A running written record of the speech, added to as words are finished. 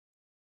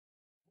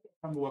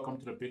Welcome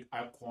to the big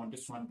icon.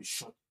 This one be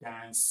short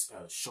dance,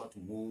 short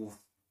move,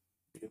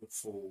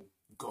 beautiful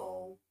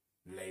girl,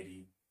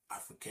 lady,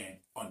 African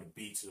on the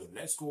beat. So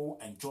let's go,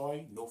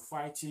 enjoy, no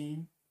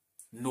fighting,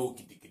 no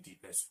giddy giddy.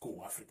 Let's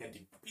go, African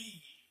the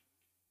beat.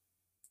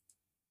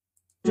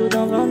 Je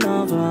t'envoie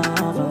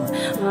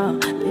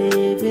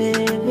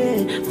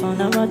bébé, ton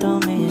amour dans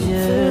mes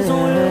yeux.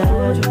 Faisons le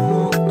tour du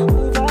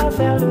monde, on va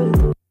faire le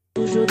tour.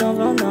 Toujours dans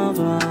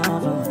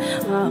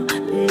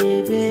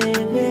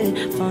bébé,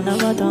 ton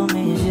amour dans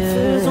mes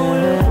yeux. Faisons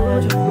le tour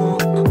du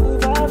monde,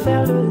 on va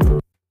faire le tour.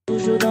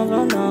 Toujours dans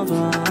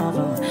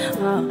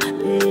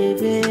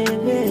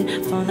bébé,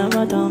 ton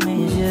amour dans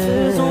mes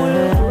yeux. Faisons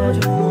le tour du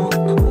monde,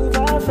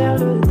 on va faire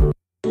le tour.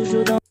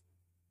 Toujours dans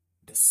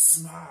the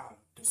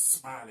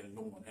smile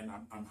alone, and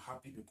I'm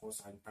happy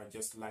because I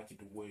just like it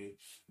the way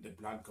the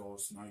black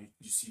girls now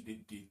you see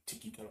they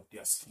taking care of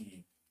their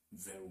skin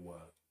very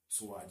well.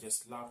 So I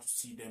just love to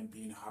see them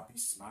being happy,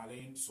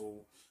 smiling.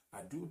 So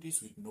I do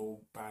this with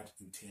no bad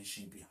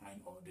intention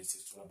behind all this.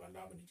 It's all about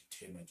love and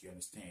entertainment, you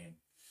understand?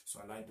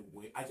 So I like the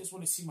way I just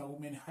want to see my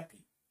women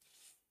happy.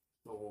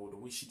 So the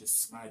way she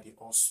just smile, they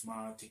all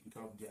smile, taking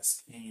care of their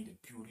skin, the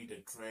beauty,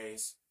 the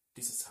dress.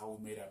 This is how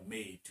we made her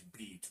made to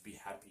be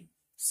happy,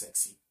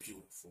 sexy,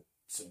 beautiful,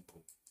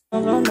 simple.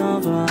 Bébé,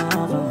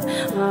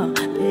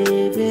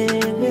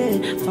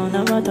 ton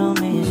amour dans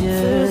mes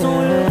yeux.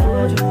 Faisons le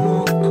tour du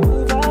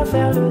monde, on va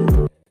faire le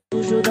tour.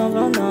 Toujours dans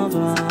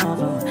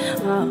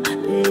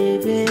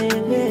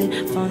bébé,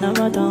 ton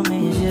amour dans mes